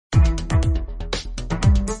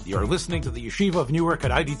You're listening to the Yeshiva of Newark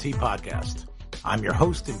at IDT podcast. I'm your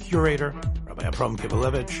host and curator, Rabbi Abram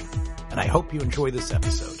Kibalevich, and I hope you enjoy this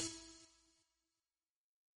episode.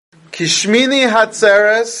 Kishmini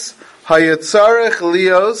Hatzeres Hayatzarech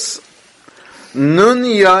Lios Nun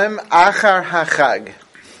Yom Achar HaChag.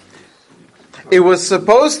 It was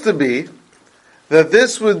supposed to be that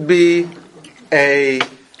this would be a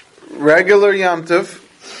regular Yom Tov,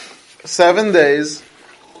 7 days.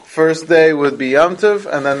 First day would be Yom Tov,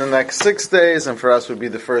 and then the next 6 days, and for us would be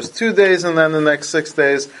the first 2 days, and then the next 6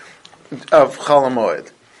 days of Chol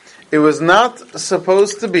HaMoed. It was not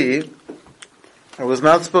supposed to be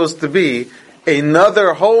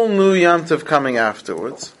another whole new Yom Tov coming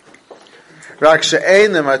afterwards. But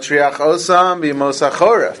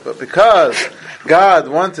because God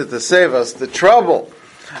wanted to save us the trouble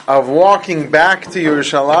of walking back to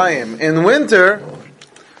Yerushalayim in winter,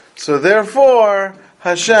 so therefore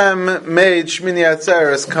Hashem made Shmini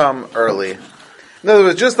Atzeres come early. In other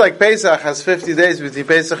words, just like Pesach has 50 days between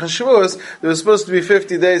Pesach and Shavuos, there was supposed to be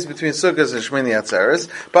 50 days between Sukkot and Shmini Atzeres,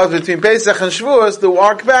 but between Pesach and Shavuos, the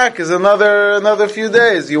walk back is another few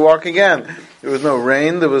days. You walk again. There was no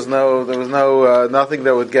rain, there was no nothing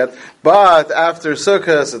that would get, but after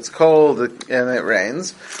Sukkot it's cold and it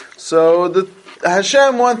rains. So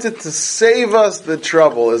Hashem wanted to save us the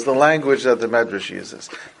trouble, is the language that the Medrash uses.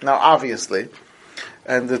 Now obviously,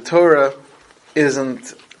 and the Torah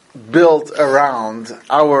isn't built around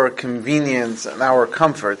our convenience and our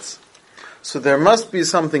comforts. So there must be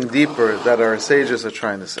something deeper that our sages are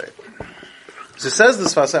trying to say. So it says the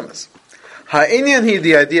Sfas Emes. Ha'inyan hi,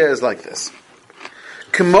 the idea is like this.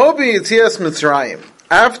 K'mo b'yitzias Mitzrayim,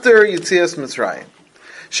 after Yitzias Mitzrayim,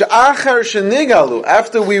 she'achar shenigalu,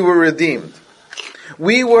 after we were redeemed,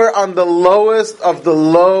 we were on the lowest of the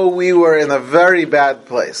low, we were in a very bad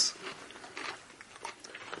place.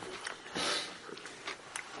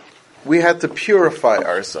 We had to purify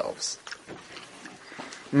ourselves.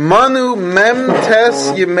 Manu mem tes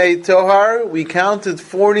yemei tohar. We counted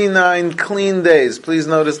 49 clean days. Please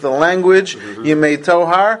notice the language. Yemei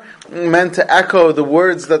tohar meant to echo the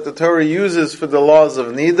words that the Torah uses for the laws of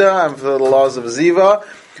Nida and for the laws of Ziva.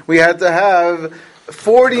 We had to have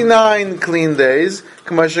 49 clean days.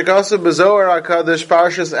 K'mashakasu b'zohar HaKadosh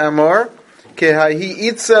Parshas Emor. As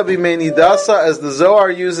the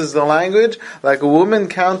Zohar uses the language, like a woman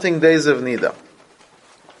counting days of Nida.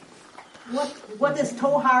 What is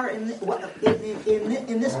Tohar in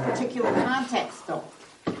this particular context, though?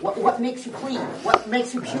 What makes you clean? What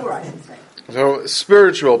makes you pure, I should say? So,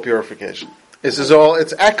 spiritual purification.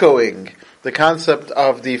 It's echoing the concept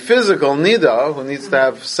of the physical Nida, who needs to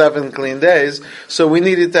have 7 clean days, so we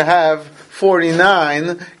needed to have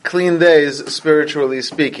 49 clean days, spiritually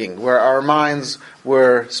speaking, where our minds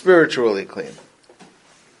were spiritually clean.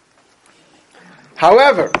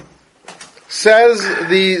 However, says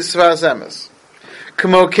the Sfas Emes,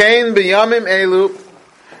 K'mokein b'yamim elu,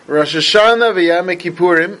 Rosh Hashanah v'yam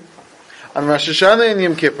Kippurim, on Rosh Hashanah and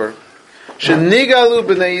Yom Kippur, shenigalu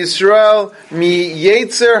b'nei Yisrael mi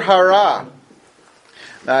yetzer hara.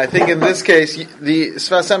 Now, I think in this case, the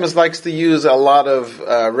Sfas Emes likes to use a lot of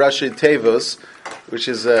Rashi Tevos, which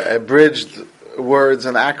is abridged words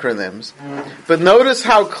and acronyms. But notice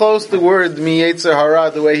how close the word Mi Yetzer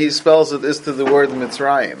Hara, the way he spells it, is to the word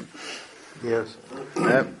Mitzrayim. Yes.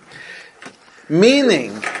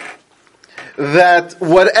 Meaning that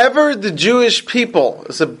whatever the Jewish people,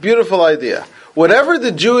 it's a beautiful idea, whatever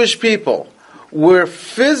the Jewish people were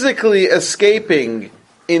physically escaping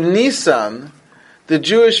in Nisan, the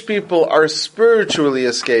Jewish people are spiritually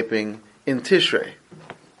escaping in Tishrei.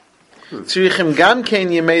 Tzrichim gam kein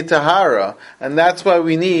yemei tahara, and that's why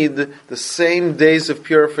we need the same days of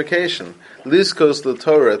purification. Liskos the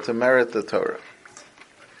Torah, to merit the Torah.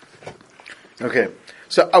 Okay,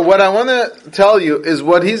 so what I want to tell you is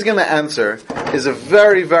what he's going to answer is a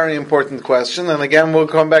very, very important question, and again we'll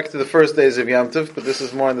come back to the first days of Yom Tov, but this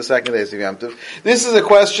is more in the second days of Yom Tov. This is a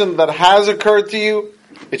question that has occurred to you,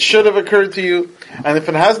 it should have occurred to you, and if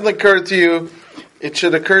it hasn't occurred to you, it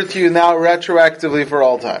should occur to you now retroactively for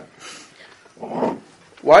all time.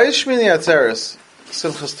 Why is Shmini Atzeres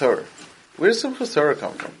Simchas Torah? Where does Simchas Torah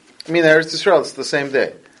come from? I mean, Eretz Yisrael, it's the same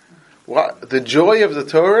day. The joy of the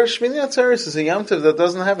Torah, Shmini Atzeres is a Yom Tov that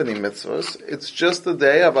doesn't have any mitzvahs. It's just the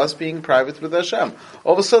day of us being private with Hashem.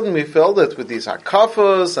 All of a sudden, we filled it with these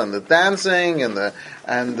hakafos and the dancing and the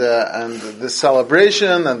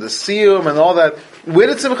celebration and the siyum and all that. Where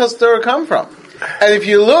did Simchas Torah come from? And if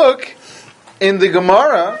you look in the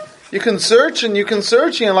Gemara, you can search and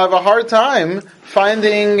you'll have a hard time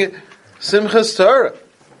finding Simchas Torah.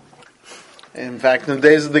 In fact, in the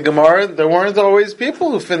days of the Gemara, there weren't always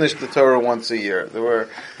people who finished the Torah once a year. There were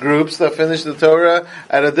groups that finished the Torah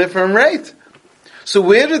at a different rate. So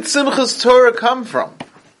where did Simchas Torah come from?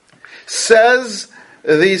 Says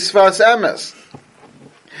the Sfas Emes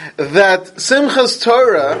that Simchas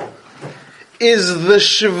Torah is the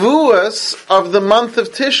Shavuos of the month of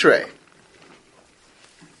Tishrei.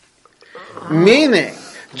 Meaning,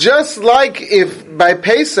 just like if by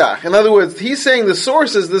Pesach, in other words, he's saying the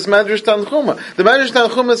source is this Medrash Tanchuma. The Medrash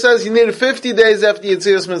Tanchuma says you needed 50 days after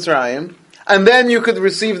Yetzias Mitzrayim, and then you could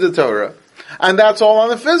receive the Torah. And that's all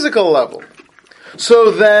on a physical level.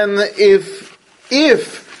 So then, if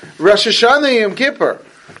Rosh Hashanah Yom Kippur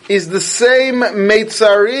is the same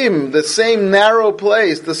Meitzarim, the same narrow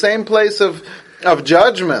place, the same place of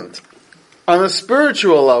judgment, on a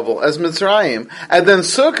spiritual level as Mitzrayim, and then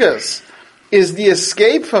Sukkot is the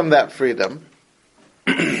escape from that freedom,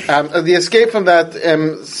 the escape from that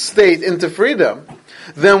state into freedom,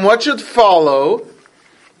 then what should follow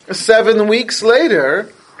 7 weeks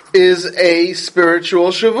later is a spiritual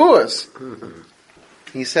Shavuos.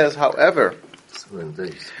 He says, however,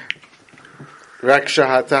 Rak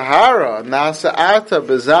shahatahara nasa'ata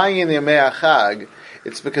b'zayin yemei achag,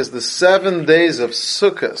 it's because the 7 days of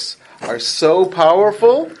Sukkot are so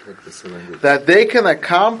powerful that they can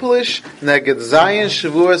accomplish Neged Zayin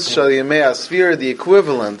Shavuos Shal Yemei Asfira, the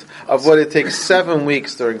equivalent of what it takes 7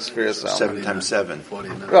 weeks during Sfira Salmon. 7 times 7.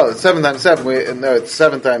 Well, it's 7 times 7. No, it's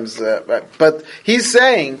 7 times. But he's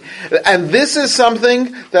saying, and this is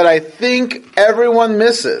something that I think everyone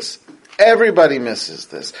misses. Everybody misses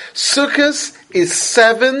this. Sukkot is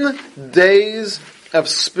 7 days of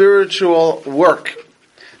spiritual work.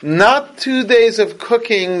 Not 2 days of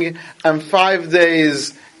cooking and 5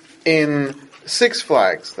 days in Six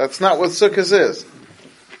Flags. That's not what Sukkot is.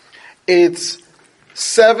 It's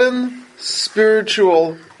 7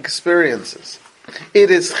 spiritual experiences. It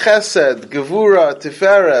is Chesed, Gevura,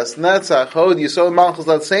 Tiferes, Netzach, Hod, Yisod, Malchus,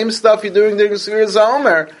 that same stuff you're doing during Sfiras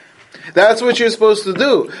HaOmer. That's what you're supposed to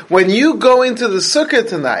do. When you go into the Sukkah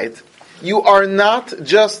tonight, you are not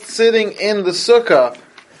just sitting in the Sukkah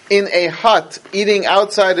in a hut, eating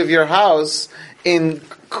outside of your house in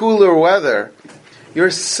cooler weather.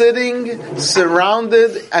 You're sitting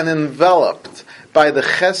surrounded and enveloped by the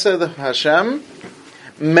Chesed of Hashem,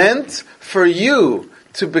 meant for you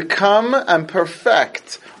to become and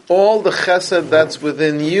perfect all the Chesed that's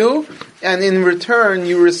within you, and in return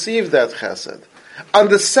you receive that Chesed. On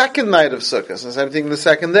the second night of Sukkot, the same thing the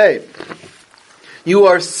second day, you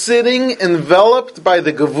are sitting enveloped by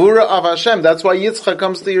the Gevura of Hashem. That's why Yitzchak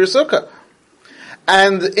comes to your Sukkah.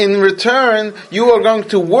 And in return, you are going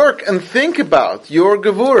to work and think about your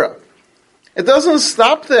Gevura. It doesn't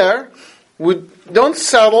stop there. We don't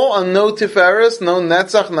settle on no Tiferes, no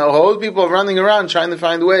Netzach, no Hod. People are running around trying to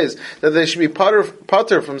find ways that they should be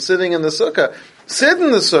putter from sitting in the Sukkah. Sit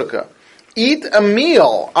in the Sukkah. Eat a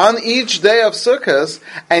meal on each day of Sukkot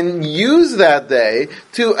and use that day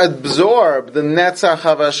to absorb the Netzach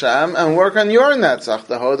of Hashem and work on your Netzach,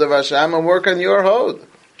 the Hod of Hashem, and work on your Hod.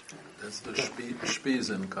 That's the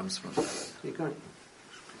Shpizim comes from.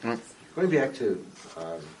 Going back to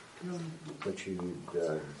what you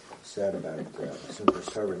said about Simchas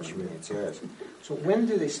Torah and Shemini Atzeres. So when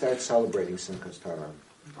do they start celebrating Simchas Torah?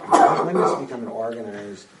 When does it become an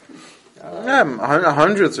organized?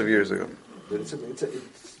 Hundreds of years ago. It's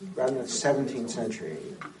around the 17th century.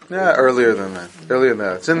 Yeah, earlier than that.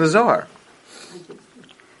 It's in the Zohar.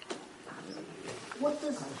 What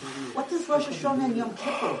does Rosh Hashanah and Yom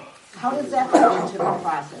Kippur, how does that fit into the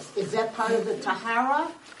process? Is that part of the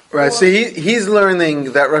Tahara? Right, so he's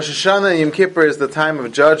learning that Rosh Hashanah and Yom Kippur is the time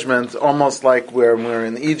of judgment, almost like we're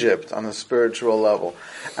in Egypt on a spiritual level.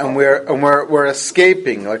 And we're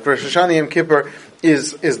escaping, like Rosh Hashanah and Yom Kippur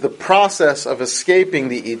is the process of escaping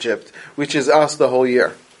the Egypt, which is us the whole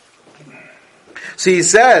year. So he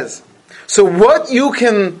says, so what you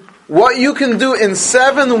can do in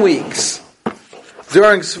 7 weeks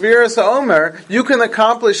during Sfiras HaOmer, you can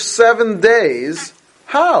accomplish 7 days.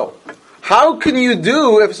 How? How can you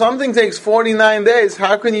do, if something takes 49 days,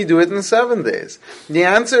 how can you do it in 7 days? The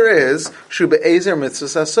answer is, Shu be'ezer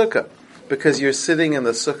mitzvahs ha-sukkah. Because you're sitting in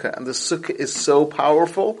the sukkah, and the sukkah is so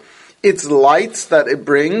powerful. Its lights that it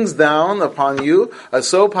brings down upon you are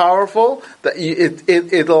so powerful that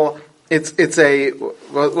it's a,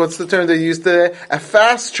 what's the term they use today? A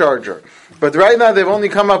fast charger. But right now they've only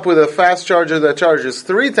come up with a fast charger that charges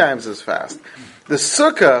 3 times as fast. The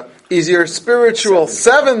sukkah is your spiritual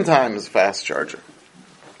 7 times fast charger.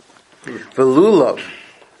 The lulav.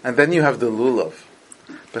 And then you have the lulav.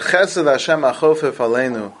 B'chesed Hashem achofef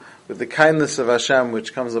aleinu, with the kindness of Hashem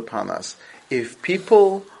which comes upon us. If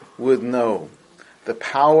people would know the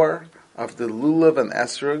power of the lulav and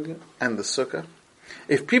esrog and the sukkah,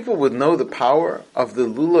 if people would know the power of the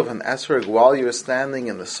lulav and esrog while you're standing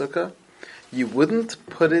in the sukkah, you wouldn't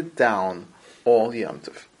put it down all Yom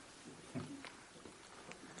Tov.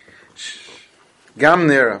 Gam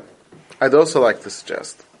nira, I'd also like to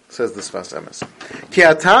suggest, says the Sfas Emes, Ki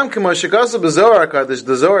atam k'mo shekasa b'Zohar HaKadosh,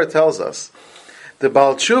 the Zohar tells us, the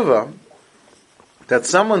Baal Tshuva, that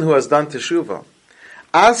someone who has done Teshuvah,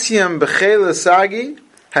 Asyam b'chele sagi,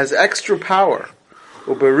 has extra power.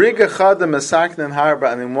 Uberiga chada mesaknen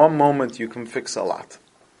harba, and in one moment you can fix a lot.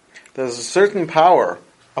 There's a certain power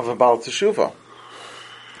of a Baal Teshuvah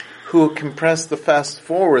who can press the fast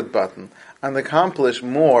forward button and accomplish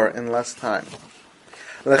more in less time.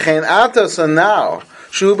 Lechein ata, so now,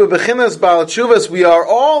 Shuba bechinas Baal Teshuvas, we are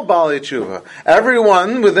all Baal Teshuvah.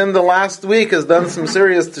 Everyone within the last week has done some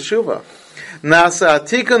serious Teshuvah. Nasa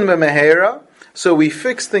atikun b'mehera, so we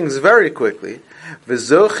fix things very quickly.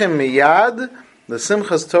 V'zochim miyad, the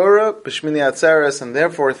Simchas Torah, b'Shmini Atzeres, and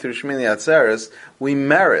therefore through Shmini Atzeres, we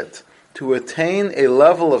merit to attain a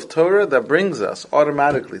level of Torah that brings us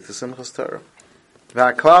automatically to Simchas Torah.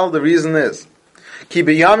 V'aklal, the reason is, Ki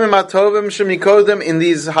b'yamim atovim shemikodem, in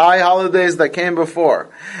these high holidays that came before,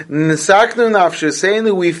 nisaknu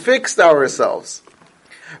nafsheseinu, we fixed ourselves.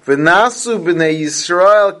 V'nasu b'nei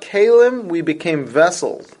Yisrael kelim, we became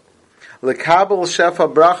vessels. Lekabel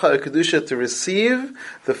shefa bracha kedusha, to receive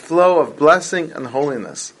the flow of blessing and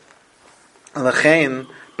holiness. Lechein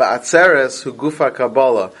ba'atzeres hu gufa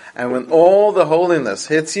kabbalah, and when all the holiness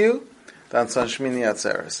hits you, that's on Shmini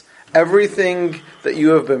Atzeres. Everything that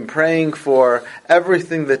you have been praying for,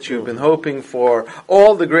 everything that you've been hoping for,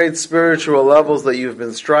 all the great spiritual levels that you've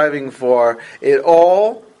been striving for, it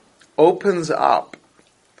all opens up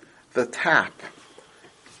the tap.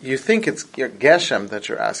 You think it's your Geshem that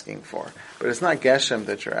you're asking for, but it's not Geshem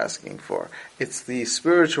that you're asking for. It's the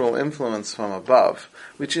spiritual influence from above,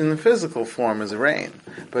 which in the physical form is rain,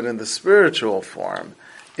 but in the spiritual form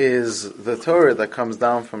is the Torah that comes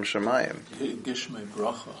down from Shemayim. Gishmei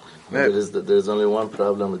bracha. There's only one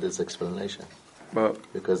problem with this explanation. Well,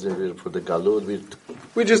 because for the Galut,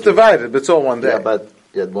 we just divided, but it's all one day. Yeah, but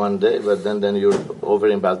one day, but then you're over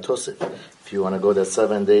in Baal Tosef. If you want to go there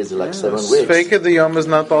 7 days, like 7 weeks. Fake the Yom is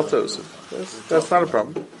not Baal Tosef. That's not a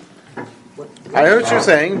problem. I know what you're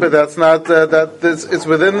saying, but that's not it's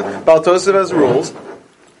within Baal Tosef has rules.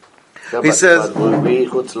 Yeah, He says, but we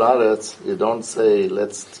Chutz La'aretz, you don't say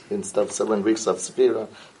let's instead of 7 weeks of Sefira,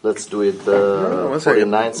 let's do it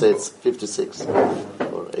 49. Say it's 56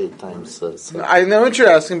 or 8 times. I know what you're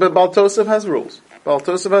asking, but Baal Tosef has rules. Baal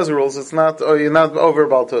Tosef has rules. It's not. Oh, you're not over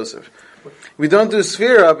Baal Tosef. We don't do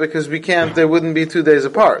Sefira because we can't. They wouldn't be 2 days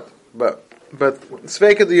apart. But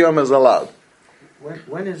Sveika the Yom is allowed.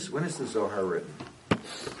 When is the Zohar written?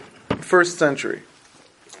 1st century.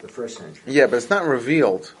 The 1st century. Yeah, but it's not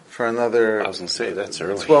revealed for another. I was going to say that's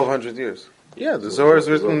early. 1200 years. Yeah, the Zohar is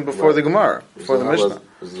written before the Gemara, before the Mishnah.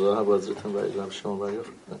 Zohar was written by Rav Shimon Bar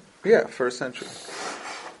Yochai. Yeah, 1st century.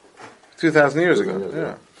 2,000 years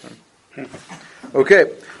ago. Yeah.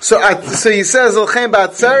 Okay, so he says L'chein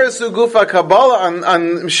ba'atzeres u'gufa kabbalah, on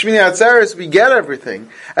Shmini Atzeres we get everything,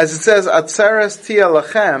 as it says Atzeres tia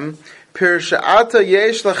lachem pir she'ata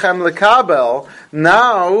yesh lachem lekabel.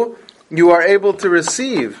 Now you are able to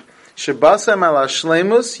receive shebasem ala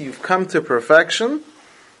shleimus. You've come to perfection.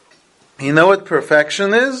 You know what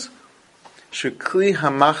perfection is? Shukli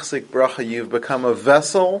hamachzik bracha. You've become a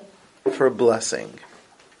vessel for blessing.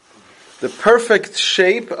 The perfect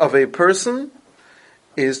shape of a person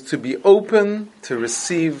is to be open to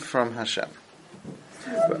receive from Hashem.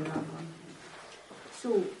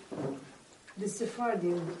 So, the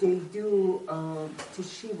Sephardim, they do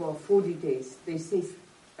Teshuva 40 days. They say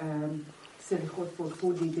Selichot for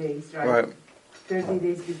 40 days, right? 30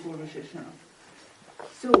 days before Rosh Hashanah.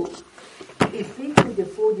 So, if they do the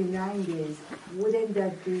 49 days, wouldn't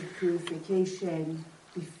that be purification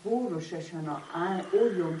before Rosh Hashanah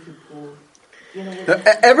or Yom Kippur? You know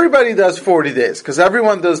everybody does 40 days, because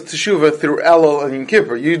everyone does Teshuvah through Elul and Yom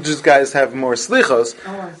Kippur. You just guys have more slichos,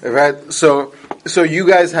 right? So you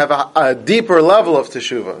guys have a deeper level of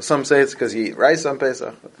Teshuvah. Some say it's because you eat rice on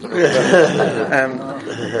Pesach.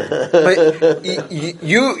 But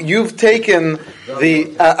you've taken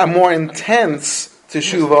a more intense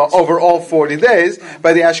Teshuvah over all 40 days.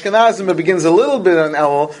 By the Ashkenazim, it begins a little bit on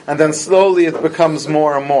Elul, and then slowly it becomes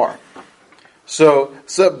more and more.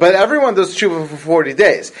 But everyone does Teshuvah for 40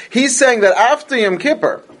 days. He's saying that after Yom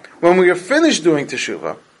Kippur, when we are finished doing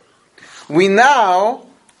Teshuvah, we now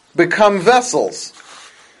become vessels.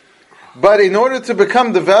 But in order to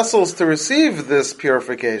become the vessels to receive this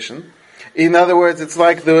purification, In other words, it's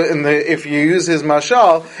like if you use his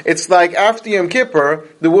mashal, it's like after Yom Kippur,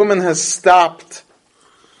 the woman has stopped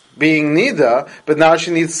being nida, but now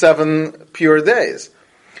she needs 7 pure days.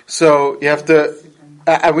 So you have to,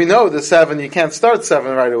 and we know the 7, you can't start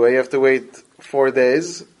 7 right away, you have to wait 4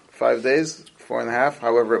 days, 5 days, 4.5,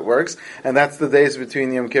 however it works, and that's the days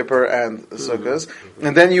between Yom Kippur and Sukkot.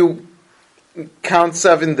 And then you count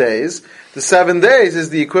 7 days. The 7 days is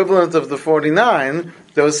the equivalent of the 49,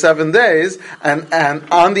 those 7 days, and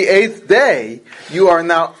on the 8th day, you are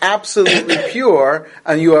now absolutely pure,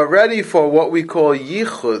 and you are ready for what we call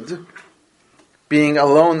yichud, being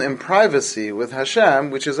alone in privacy with Hashem,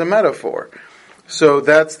 which is a metaphor. So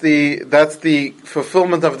that's the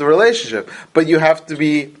fulfillment of the relationship. But you have to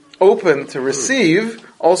be open to receive,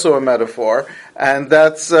 also a metaphor, and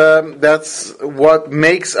that's what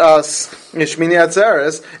makes us Shmini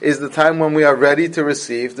Atzeres, is the time when we are ready to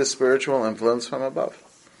receive the spiritual influence from above.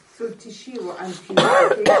 So teshuva and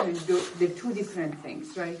purification, they're 2 different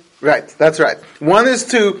things, right? Right, that's right. One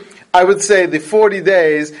is I would say the 40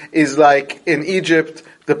 days is like in Egypt,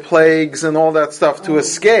 the plagues and all that stuff to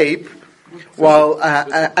escape. While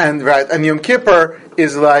and Yom Kippur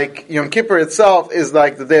is like Yom Kippur itself is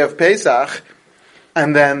like the day of Pesach,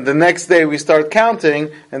 and then the next day we start counting.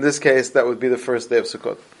 In this case, that would be the first day of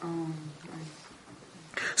Sukkot.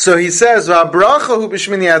 So he says, "V'abracha hu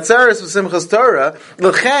b'shmini atzeres v'simchas Torah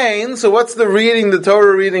l'chein." So what's the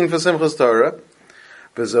Torah reading for Simchas Torah?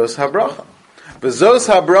 V'zos habracha. V'zos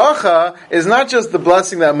habracha is not just the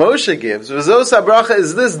blessing that Moshe gives. V'zos habracha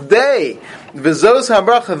is this day. V'zos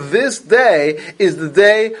habracha, this day, is the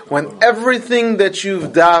day when everything that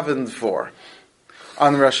you've davened for,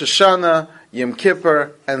 on Rosh Hashanah, Yom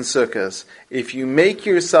Kippur, and Sukkot, if you make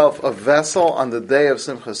yourself a vessel on the day of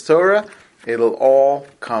Simchas Torah, it'll all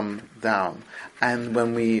come down. And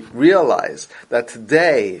when we realize that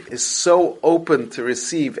today is so open to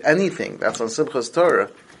receive anything that's on Simchas Torah,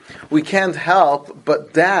 we can't help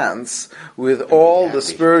but dance with all the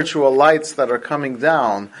spiritual lights that are coming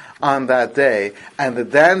down on that day. And the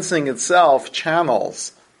dancing itself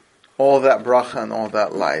channels all that bracha and all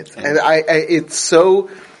that light. And it's so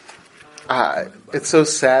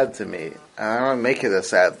sad to me. And I don't want to make it a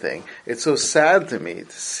sad thing. It's so sad to me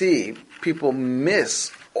to see people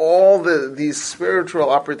miss all these spiritual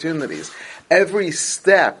opportunities. Every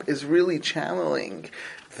step is really channeling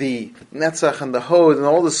the Netzach and the Hod and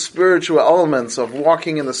all the spiritual elements of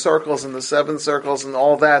walking in the circles and the 7 circles and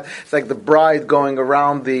all that. It's like the bride going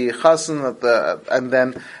around the Chassan and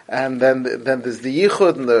then there's the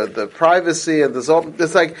Yichud and the privacy and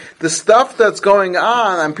it's like the stuff that's going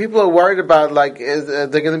on, and people are worried about like is there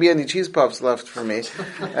going to be any cheese puffs left for me?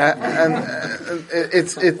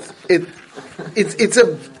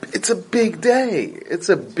 It's a big day. It's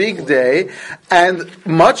a big day, and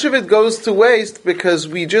much of it goes to waste because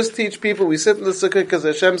we just teach people, we sit in the sukkah because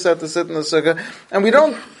Hashem said to sit in the sukkah, and we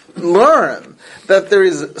don't learn that there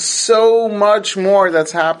is so much more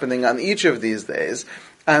that's happening on each of these days,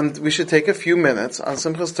 and we should take a few minutes on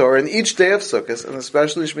Simchas Torah and each day of Sukkot, and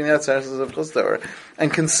especially Shmini Atzeres of Simchas Torah,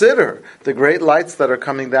 and consider the great lights that are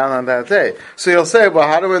coming down on that day. So you'll say, well,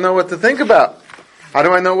 how do I know what to think about? How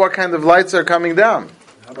do I know what kind of lights are coming down?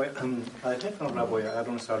 I heard from Rabbi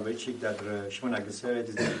Aaron Soloveitchik that Shemona Geseret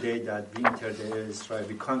is the day that we entered Israel,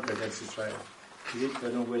 we conquered Israel. Is it, I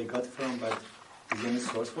don't know where he got it from, but is there any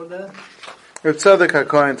source for that? Tzedek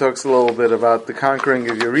HaKohen talks a little bit about the conquering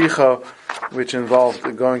of Yericho, which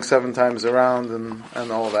involved going 7 times around and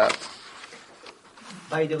all that.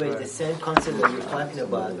 By the way, the same concept that you're talking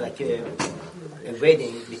about, like a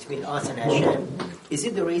wedding between us and Hashem, is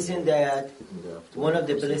it the reason that one of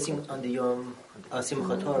the blessings on the Yom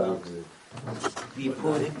Simchat Torah, we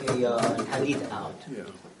put a talit out?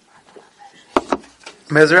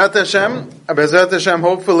 Bezrat Hashem,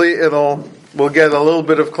 hopefully we'll get a little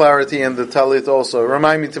bit of clarity in the talit also.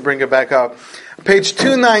 Remind me to bring it back up. Page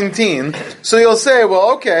 219. So you'll say,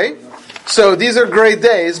 well, okay, so these are great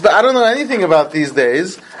days, but I don't know anything about these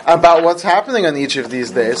days, about what's happening on each of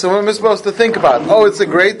these days. So what am I supposed to think about? Oh, it's a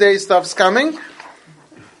great day, stuff's coming.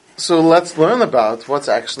 So let's learn about what's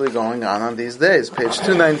actually going on these days. Page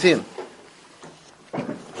 219.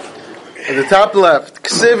 At the top left,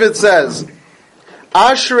 Ksiv, it says,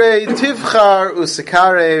 Ashrei tivchar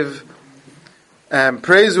usikarev, and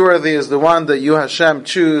praiseworthy is the one that you, Hashem,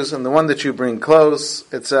 choose, and the one that you bring close,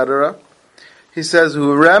 etc. He says,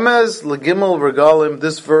 Hu remez legimel regalim.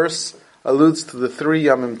 This verse alludes to the 3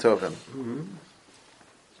 Yamim Tovim. Mm-hmm.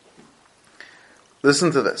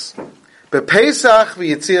 Listen to this. Bepesach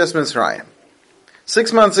v'yitzias Mitzrayim.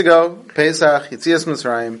 6 months ago, Pesach, Yitzias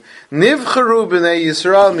Mitzrayim, Nivcharu b'nei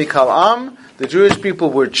Yisrael mikal am, the Jewish people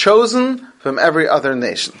were chosen from every other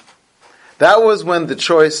nation. That was when the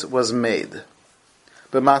choice was made.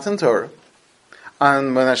 But Matan Torah,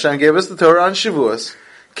 and when Hashem gave us the Torah on Shavuos,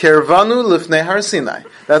 Kervanu lifnei Har Sinai.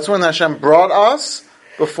 That's when Hashem brought us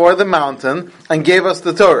before the mountain and gave us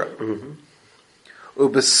the Torah.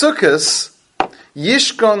 Ubesukkos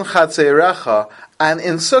Yishkon Chatzeirecha, and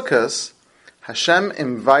in Sukkos, Hashem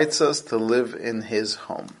invites us to live in His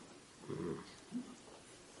home.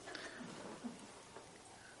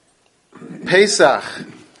 Pesach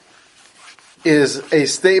is a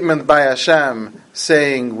statement by Hashem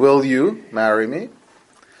saying, will you marry me?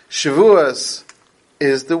 Shavuos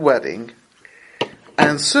is the wedding,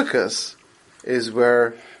 and Sukkos is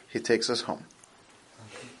where He takes us home.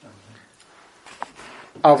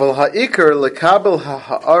 Aval ha'ikar lekabel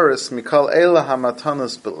ha'aris mikal eila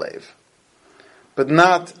hamatanos belev. But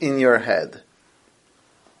not in your head.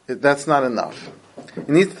 That's not enough. It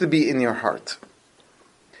needs to be in your heart.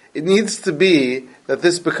 It needs to be that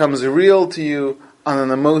this becomes real to you on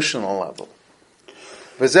an emotional level.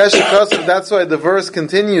 That's why the verse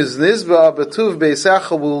continues, Nizba b'tuv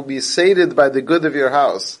beisacha will be sated by the good of your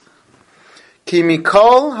house. Ki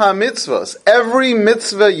mikol ha-mitzvos, every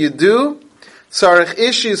mitzvah you do, Tzarech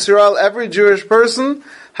ish Yisrael, every Jewish person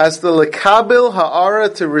has the lekabil ha'ara,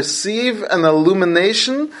 to receive an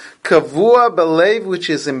illumination, kavua belev, which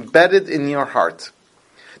is embedded in your heart.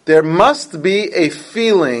 There must be a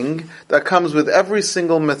feeling that comes with every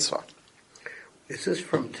single mitzvah. Is this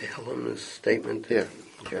from Tehillim's statement? Yeah.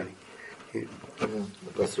 Okay.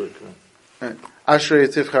 Ashrei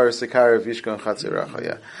tivchar sekar vishkon chatziracha.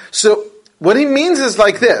 Yeah. So what he means is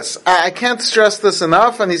like this. I can't stress this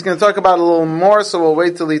enough, and he's going to talk about it a little more, so we'll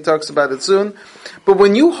wait till he talks about it soon. But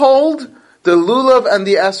when you hold the lulav and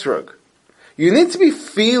the esrog, you need to be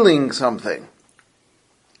feeling something.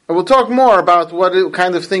 And we'll talk more about what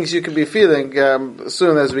kind of things you could be feeling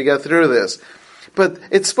soon as we get through this. But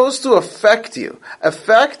it's supposed to affect you,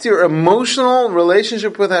 affect your emotional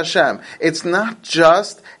relationship with Hashem. It's not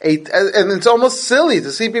just and it's almost silly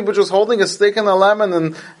to see people just holding a stick and a lemon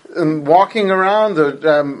and walking around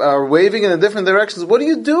or waving in different directions. What are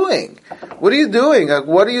you doing? What are you doing? Like,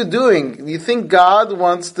 what are you doing? You think God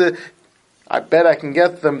wants to? I bet I can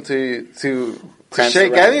get them to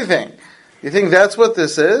shake anything. You think that's what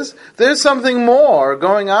this is? There's something more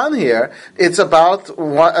going on here. It's about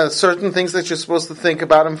certain things that you're supposed to think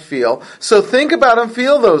about and feel. So think about and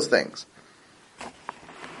feel those things.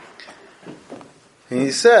 And he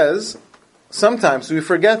says, sometimes we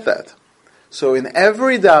forget that. So in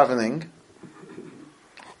every davening,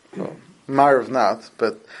 well, Marav not,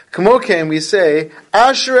 but Kamokem we say,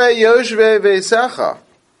 Ashrei Yoshvei Veisecha.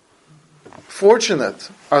 Fortunate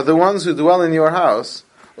are the ones who dwell in your house.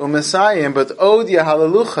 Umesayim, but od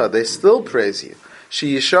yahalalucha, they still praise you.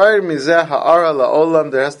 She yishayir mizeh ha'ara la'olam,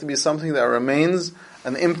 there has to be something that remains,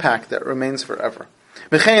 an impact that remains forever.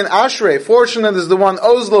 Mechein ashrei, fortunate is the one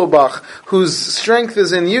ozlobach, whose strength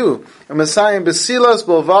is in you. Umesayim besilas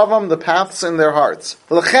bolvavam, the paths in their hearts.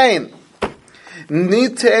 Lechein,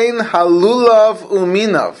 nitein halulav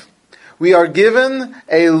uminav. We are given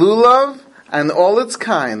a lulav and all its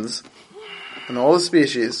kinds, and all the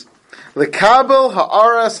species, Lekabel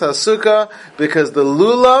ha'aras ha'sukkah, because the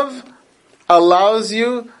lulav allows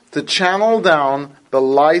you to channel down the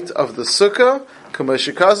light of the sukkah,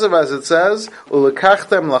 k'mashikazav, as it says,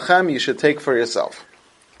 ulekachtem lachem, you should take for yourself.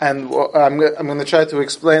 And I'm going to try to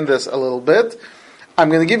explain this a little bit. I'm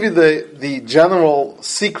going to give you the general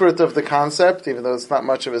secret of the concept, even though it's not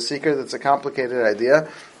much of a secret, it's a complicated idea.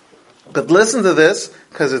 But listen to this,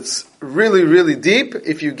 because it's really, really deep.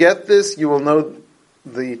 If you get this, you will know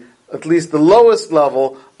at least the lowest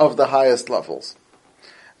level of the highest levels.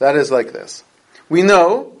 That is like this. We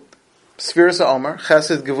know, Sfiras HaOmer,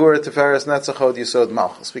 Chesed, Gevurah, Tiferes, Netzach, Hod, Yesod,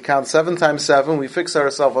 Malchus. We count 7 times 7, we fix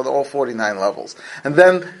ourselves on all 49 levels. And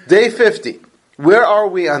then, day 50. Where are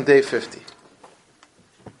we on day 50?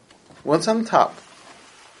 What's on top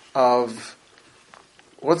of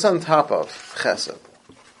Chesed?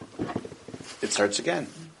 It starts again.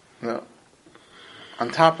 No. On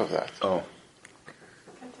top of that. Oh.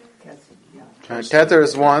 Keter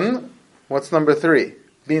is 1. What's number 3?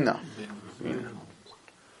 Bina.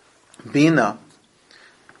 Bina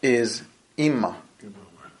is Imma,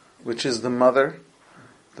 which is the mother,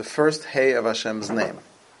 the first Hey of Hashem's name.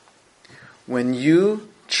 When you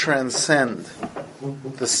transcend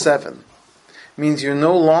the 7, means you're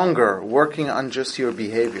no longer working on just your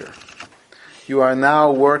behavior. You are now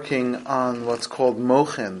working on what's called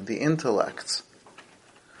mochen, the intellects.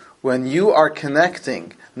 When you are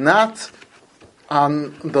connecting, not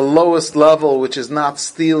on the lowest level, which is not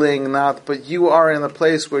stealing, but you are in a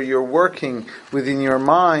place where you're working within your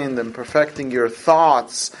mind and perfecting your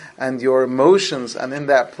thoughts and your emotions, and in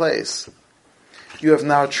that place, you have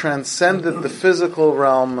now transcended the physical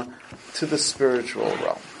realm to the spiritual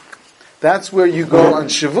realm. That's where you go on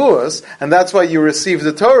Shavuos, and that's why you receive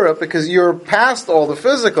the Torah, because you're past all the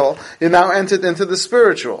physical, you now entered into the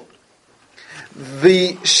spiritual.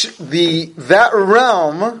 That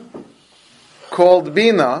realm called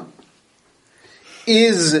Bina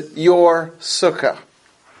is your sukkah.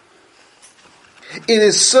 It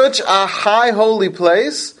is such a high holy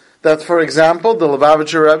place that, for example, the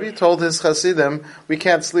Lubavitcher Rebbe told his Hasidim, we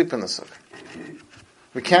can't sleep in the sukkah.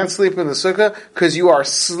 We can't sleep in the sukkah because you are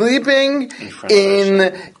sleeping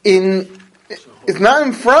in it's not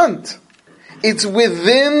in front. It's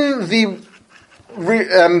within the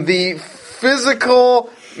physical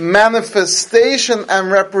manifestation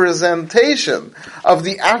and representation of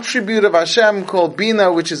the attribute of Hashem called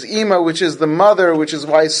Bina, which is Ima, which is the mother, which is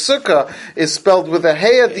why Sukkah is spelled with a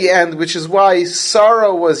Hey at the end, which is why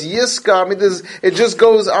Sarah was Yiska. I mean, it just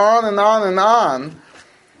goes on and on and on.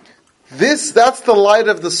 That's the light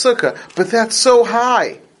of the Sukkah, but that's so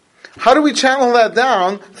high. How do we channel that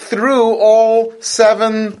down through all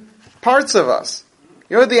 7 parts of us?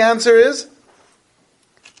 You know what the answer is?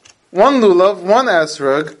 1 lulav, 1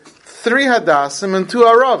 esrog, 3 hadassim, and 2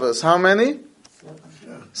 aravas. How many?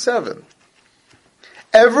 7.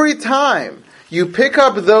 Every time you pick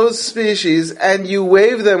up those species and you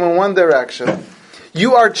wave them in one direction,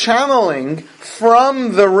 you are channeling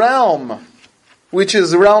from the realm, which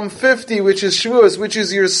is realm 50, which is Shavuos, which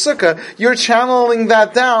is your sukkah, you're channeling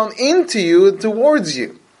that down into you and towards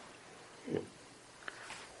you.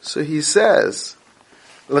 So he says,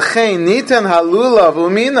 L'chein nitan halulav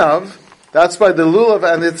uminav, that's why the lulav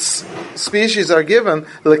and its species are given,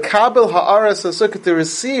 l'kabel ha'aras ha'sukkah, to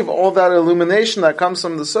receive all that illumination that comes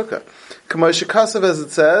from the sukkah. K'moshe Kasav, as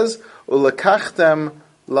it says, u'lekachtem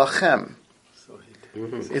lachem. So he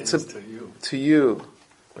it's to you.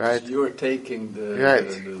 Right? You're taking the... Right.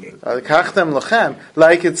 L'kachtem lachem.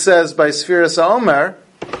 Like it says by Sfiras HaOmer,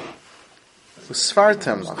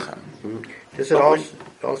 u'sfartem lachem. Does it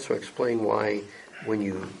also explain why when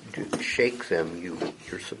you shake them,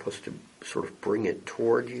 you're supposed to sort of bring it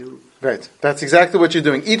toward you? Right. That's exactly what you're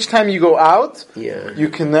doing. Each time you go out, you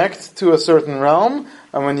connect to a certain realm,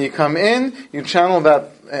 and when you come in, you channel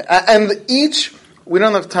that. And we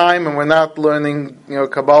don't have time, and we're not learning,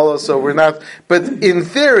 Kabbalah, so we're not. But in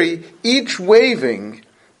theory, each waving,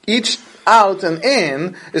 each out and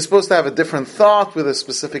in is supposed to have a different thought with a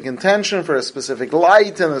specific intention for a specific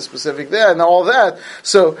light and a specific there and all that.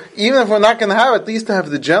 So even if we're not going to have, at least to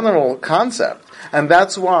have the general concept. And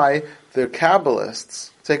that's why the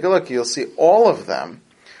Kabbalists, take a look, you'll see all of them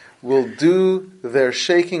will do their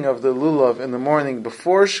shaking of the lulav in the morning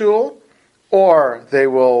before shul, or they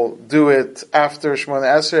will do it after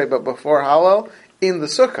Shemona Esrei but before Hallel in the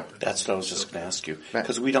sukkah. That's what I was just going to ask you.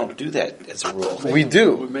 Because we don't do that as a rule. We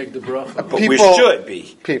do. We make the bracha. But we should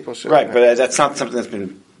be. People should. Right, but that's not something that's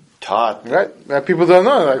been taught. Right. People don't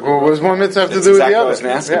know. Like, what does one mitzvah have to do with the other? I was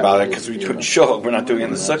going to ask about it, because we do it in shul. We're not doing it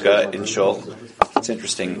in the sukkah in shul. It's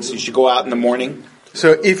interesting. So you should go out in the morning.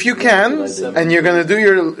 So if you can, and you're going to do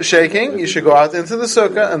your shaking, you should go out into the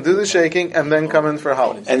sukkah and do the shaking, and then come in for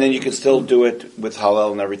Hallel. And then you can still do it with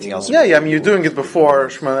Hallel and everything else. Yeah. I mean, you're doing it before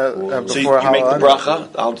Shemona, so you make the bracha,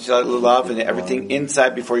 Lulav, and everything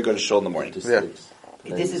inside before you go to shul in the morning. Yeah.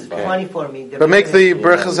 This is funny for me. But make the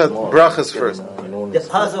brachas first. The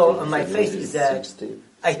puzzle on my face is that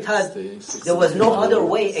I thought there was no other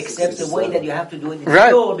way except the way that you have to do it in the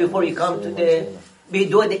shul before you come to the... We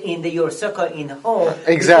do it in your sukkah in home.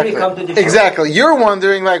 Exactly. Before you come to the exactly. You're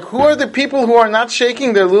wondering, who are the people who are not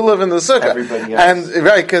shaking their lulav in the sukkah? Everybody else. And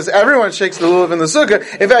because everyone shakes the lulav in the sukkah.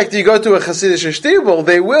 In fact, you go to a Hasidic shtibel,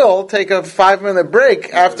 they will take a 5-minute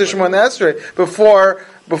break after Shemona Esrei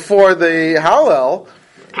before the Hallel,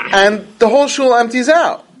 and the whole shul empties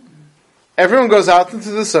out. Everyone goes out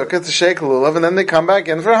into the sukkah to shake lulav, and then they come back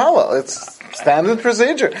in for Hallel. It's standard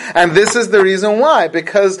procedure. And this is the reason why.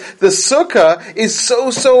 Because the sukkah is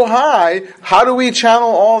so high, how do we channel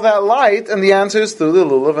all that light? And the answer is through the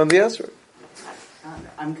lulav and the esrog.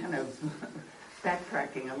 I'm kind of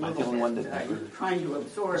backtracking a little bit. I'm trying to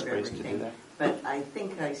absorb everything. But I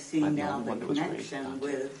think I see now the connection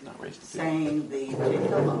with saying the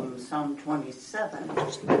Tehillim, Psalm 27,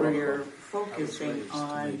 where you're focusing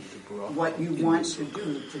on what you want to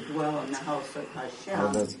do to dwell in the house of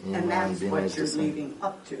Hashem, and that's what you're leading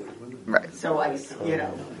up to. Right. So I can see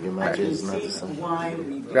why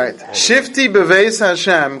we do right. that. Shifti beveis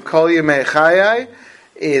Hashem kol yemei chayai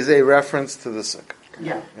is a reference to the sukkah.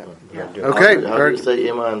 Yeah. Okay. How do you say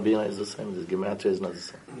Ima and Bina is the same? The Gematria is not the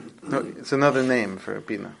same. No, it's another name for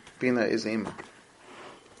Bina. Bina is Ima.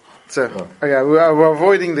 So, okay, we're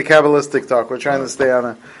avoiding the Kabbalistic talk. We're trying to stay on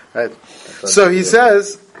a... Right. So he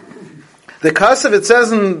says, the Kasav, it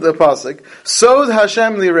says in the Pasuk, Sod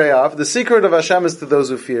Hashem lireav, the secret of Hashem is to those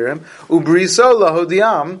who fear Him, Ubriso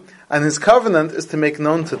lahodiam, and His covenant is to make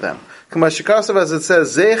known to them. Kamashikasav, as it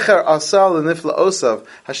says, Zecher asal nifla osav,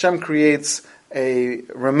 Hashem creates a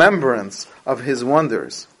remembrance of His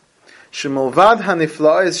wonders. Shemulvad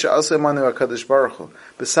hanifla'is she'aseh manu HaKadosh Baruch Hu.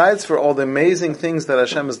 Besides for all the amazing things that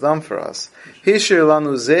Hashem has done for us, Hishir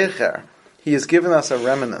lanu zecher, He has given us a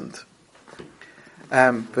remnant.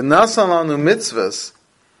 V'nasan lanu mitzvahs,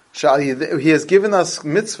 He has given us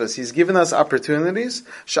mitzvahs, He's given us opportunities,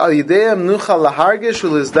 she'al yideim nucha lahargish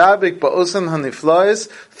u'lizdabik ba'osan hanifla'is,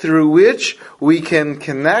 through which we can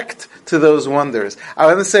connect to those wonders. I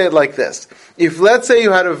want to say it like this. If, let's say,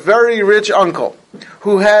 you had a very rich uncle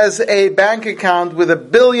who has a bank account with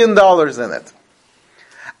 $1 billion in it,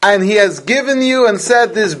 and he has given you and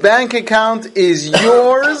said this bank account is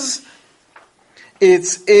yours,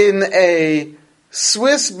 it's in a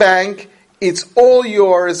Swiss bank, it's all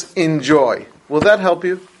yours, enjoy. Will that help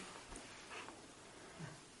you?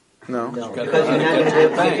 No.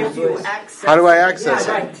 How do I access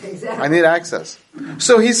it? I need access.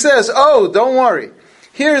 So he says, oh, don't worry.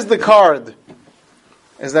 Here's the card.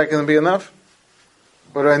 Is that going to be enough?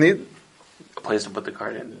 What do I need? A place to put the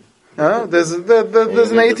card in. There's an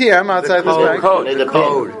ATM outside this bank. You need the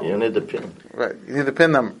code. You need the PIN. Right. You need a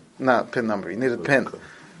PIN number. Not PIN number. You need a PIN.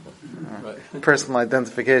 Personal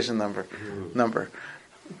identification number.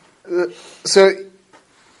 So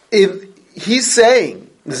he's saying,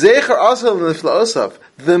 Zecher asal nifla'osav,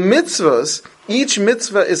 the mitzvahs, each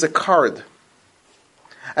mitzvah is a card.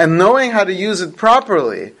 And knowing how to use it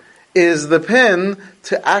properly is the pin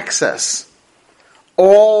to access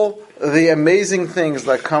all the amazing things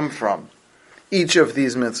that come from each of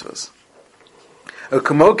these mitzvahs.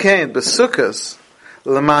 U'kamokein b'sukkos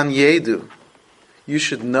l'man yedu, you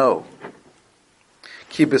should know.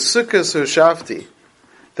 Ki b'sukkos u'shavti,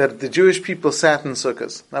 that the Jewish people sat in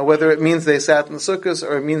sukkahs. Now, whether it means they sat in sukkahs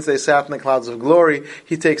or it means they sat in the clouds of glory,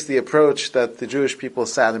 he takes the approach that the Jewish people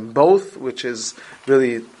sat in both, which is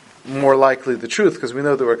really more likely the truth, because we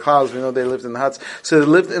know there were clouds, we know they lived in huts. So they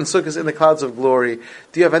lived in sukkahs in the clouds of glory.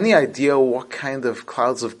 Do you have any idea what kind of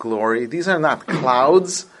clouds of glory? These are not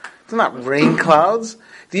clouds. They're not rain clouds.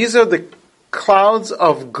 These are the clouds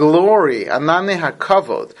of glory. Anane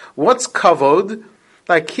hakavod. What's kavod?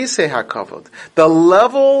 Like kisei hakavod. The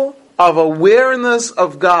level of awareness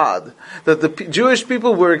of God that the Jewish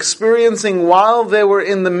people were experiencing while they were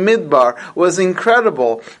in the Midbar was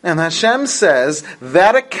incredible. And Hashem says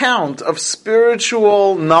that account of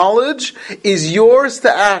spiritual knowledge is yours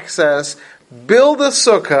to access. Build a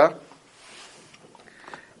sukkah.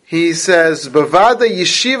 He says, Bavada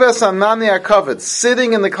Yeshiva Sanani Akavod,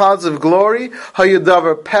 sitting in the clouds of glory,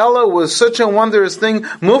 Hayudavar Pella was such a wondrous thing,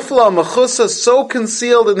 Mufla Mechusa, so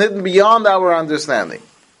concealed and hidden beyond our understanding.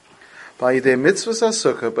 By the mitzvah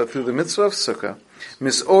sukkah, but through the mitzvah of sukkah,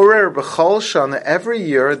 misorer b'chol shana, every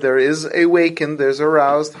year there is awakened, there's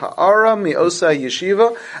aroused, ha'ara mi'osa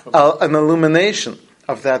yeshiva, an illumination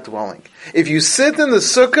of that dwelling. If you sit in the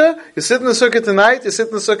sukkah, you sit in the sukkah tonight, you sit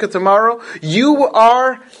in the sukkah tomorrow, you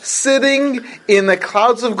are sitting in the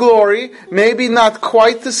clouds of glory, maybe not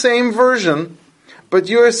quite the same version, but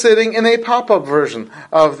you are sitting in a pop-up version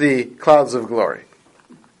of the clouds of glory.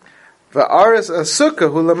 But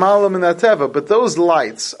those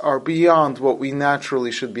lights are beyond what we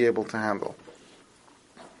naturally should be able to handle.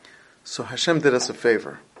 So Hashem did us a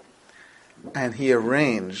favor, and He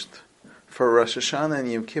arranged for Rosh Hashanah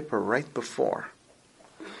and Yom Kippur right before.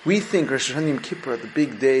 We think Rosh Hashanah and Yom Kippur are the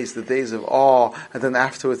big days, the days of awe, and then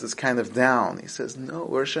afterwards it's kind of down. He says, no,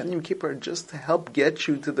 Rosh Hashanah and Yom Kippur are just to help get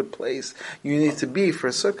you to the place you need to be for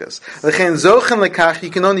Sukkot. You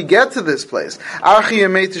can only get to this place after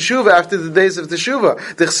the days of Teshuvah.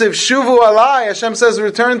 Hashem says,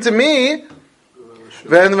 return to me.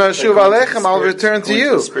 I'll return to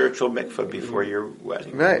you. Spiritual mikvah before your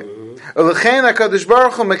wedding. Right. So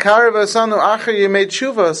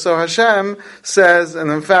Hashem says, and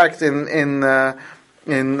in fact, in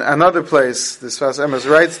another place, this Sfas Emes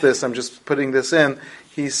writes this, I'm just putting this in,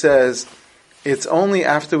 he says, it's only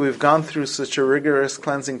after we've gone through such a rigorous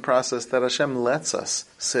cleansing process that Hashem lets us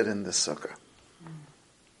sit in the sukkah.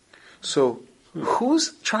 So,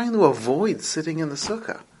 who's trying to avoid sitting in the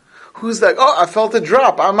sukkah? Who's like, oh, I felt a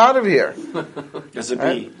drop, I'm out of here. There's a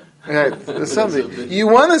bee. Right, there's something. You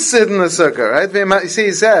want to sit in the sukkah, right? You see,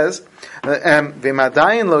 he says,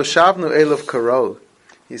 "V'madayin lo shavnu elov karol."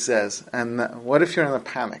 He says, and what if you're in a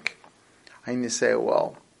panic? And you say,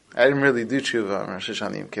 well, I didn't really do tshuva on Rosh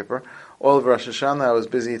Hashanah Yom Kippur. All of Rosh Hashanah I was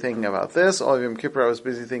busy thinking about this. All of Yom Kippur I was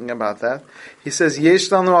busy thinking about that. He says, Yesh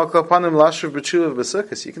lanu al kol panim lashuv b'tshuva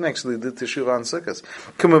b'sukkos. You can actually do teshuva on sukkos.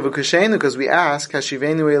 Kuma v'kushenu, because we ask,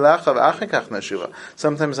 Hashivenu elecha v'achekach nashuva.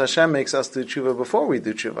 Sometimes Hashem makes us do tshuva before we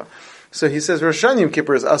do tshuva. So he says Rosh Hashanah Yom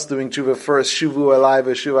Kippur is us doing tshuva first, shuvu alai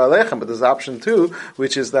v'shuva alechem. But there's option 2,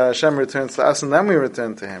 which is that Hashem returns to us and then we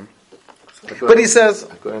return to Him. But he says,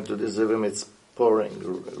 according to the Zivim, it's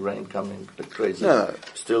pouring, rain coming like crazy. No.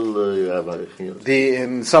 Still, you have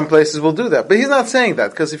in some places we'll do that, but he's not saying that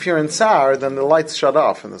because if you're in Tsar, then the lights shut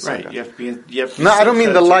off in the sukkah. Right, you have to be no, I don't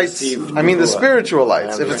mean the lights. I mean the spiritual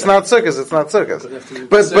lights. If it's not sukkahs, it's not sukkahs.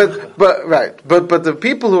 But the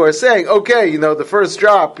people who are saying, okay, the first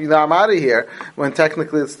drop, I'm out of here, when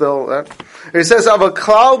technically it's still. He says, "Ava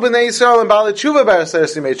klal b'nei Yisrael and ba'al tshuva b'aser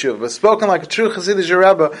simei tshuva." But spoken like a true Hasidic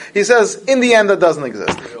Rebbe, he says, in the end, that doesn't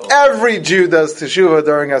exist. Every Jew does teshuva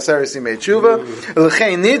during Aser Simei Tshuva.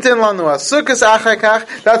 L'chein nitin lanu asukas achakach.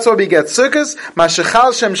 That's why we get sukkahs.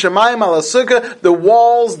 Mashechal shem shemayim ala sukkah. The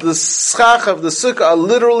walls, the schach of the sukkah are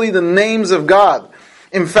literally the names of God.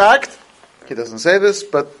 In fact, he doesn't say this,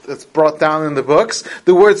 but it's brought down in the books.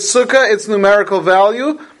 The word sukkah, its numerical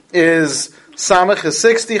value is samach is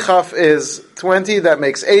 60, chaf is 20. That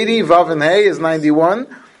makes 80. Vav and hey is 91.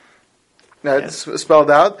 It's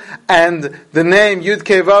spelled out. And the name Yud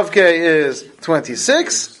Kei Vav Kei is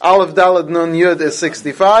 26. Aleph Daled Nun Yud is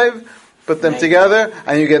 65. Put them together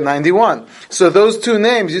and you get 91. So those two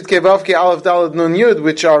names, Yud Kei Vav Kei, Aleph Daled Nun Yud,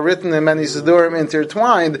 which are written in many Sidurim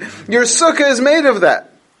intertwined, your sukkah is made of that.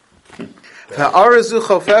 And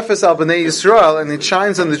it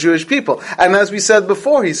shines on the Jewish people. And as we said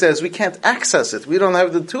before, he says we can't access it. We don't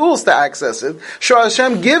have the tools to access it. Shor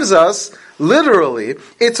Hashem gives us, literally,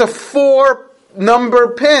 it's a 4-number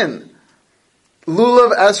pin.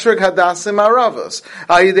 Lulav Esrog Hadassim Aravos.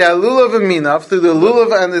 Ayidei Lulav and Minav, through the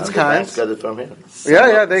Lulav and its kinds. Got it from here.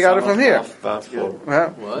 Yeah, they got it from here.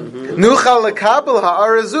 Nuchal lekabel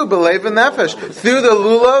ha'arazu b'leiv nefesh. Through the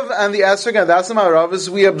Lulav and the Esrog Hadassim Aravos,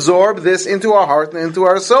 we absorb this into our heart and into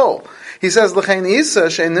our soul. He says, L'chein Isa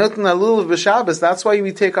she'enotun ha'lulav b'Shabbos. That's why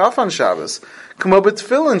we take off on Shabbos. K'mo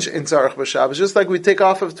b'tefillin in tzarech b'Shabbos. Just like we take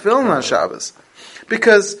off of tefillin on Shabbos.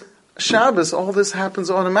 Because Shabbos, all this happens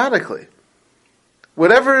automatically.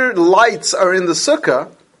 Whatever lights are in the sukkah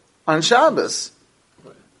on Shabbos,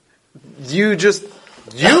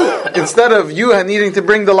 instead of you needing to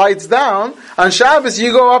bring the lights down, on Shabbos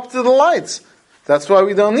you go up to the lights. That's why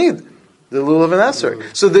we don't need the lulav and esrog.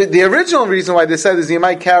 So the original reason why they said is you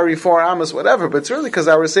might carry 4 amos, whatever, but it's really because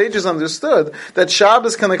our sages understood that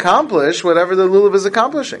Shabbos can accomplish whatever the lulav is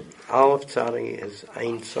accomplishing. Aleph Tzadi is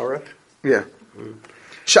Ein Tzarech? Yeah.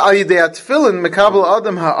 We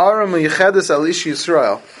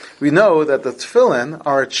know that the tefillin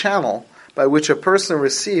are a channel by which a person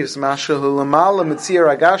receives from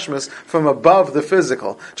above the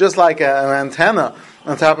physical. Just like an antenna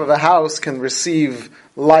on top of a house can receive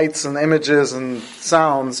lights and images and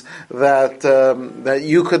sounds that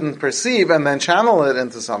you couldn't perceive and then channel it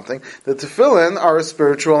into something. The tefillin are a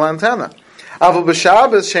spiritual antenna.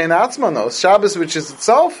 Shabbos, which is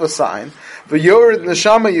itself a sign, the Yored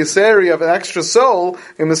Neshama Yiseri of an extra soul,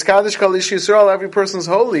 in Miskadish Kalish Yisrael, every person's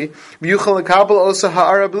holy, V'yuchal Kabel Osa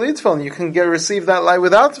Ha'ara B'litfilin, you can receive that light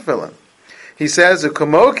without tefillin. He says,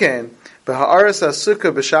 U'kamoken, B'ha'aras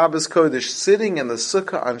HaSukkah B'Shabbos Kodesh, sitting in the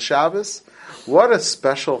sukkah on Shabbos, what a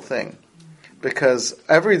special thing. Because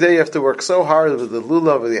every day you have to work so hard with the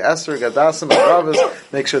lulav, with the esrog, hadassim, and ravos,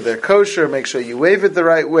 make sure they're kosher, make sure you wave it the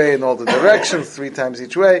right way in all the directions, 3 times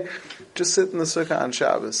each way. Just sit in the sukkah on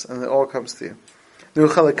Shabbos, and it all comes to you. All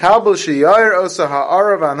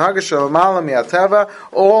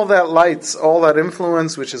that lights, all that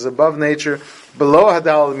influence which is above nature, below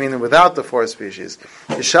Hadal, meaning without the 4 species.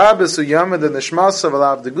 Shabbos is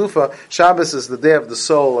the day of the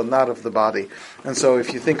soul and not of the body. And so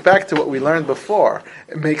if you think back to what we learned before,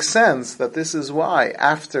 it makes sense that this is why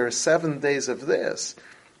after 7 days of this,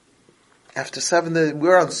 after 7 days,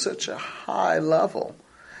 we're on such a high level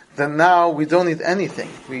then now we don't need anything.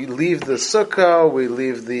 We leave the sukkah, we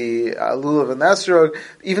leave the lulav and esrog.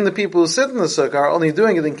 Even the people who sit in the sukkah are only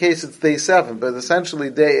doing it in case it's day 7, but essentially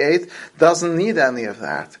day 8 doesn't need any of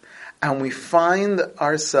that. And we find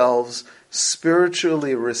ourselves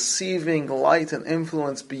spiritually receiving light and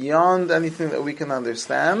influence beyond anything that we can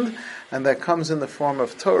understand, and that comes in the form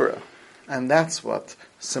of Torah. And that's what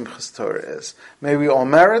Simchas Torah is. May we all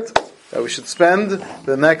merit that we should spend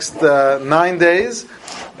the next 9 days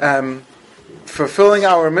fulfilling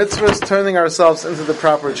our mitzvahs, turning ourselves into the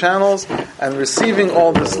proper channels, and receiving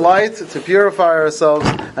all this light to purify ourselves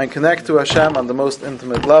and connect to Hashem on the most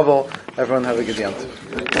intimate level. Everyone have a good Yom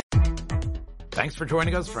Tov. Thanks for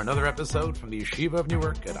joining us for another episode from the Yeshiva of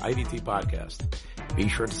Newark at IDT Podcast. Be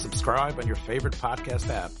sure to subscribe on your favorite podcast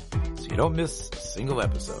app so you don't miss a single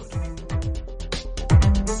episode.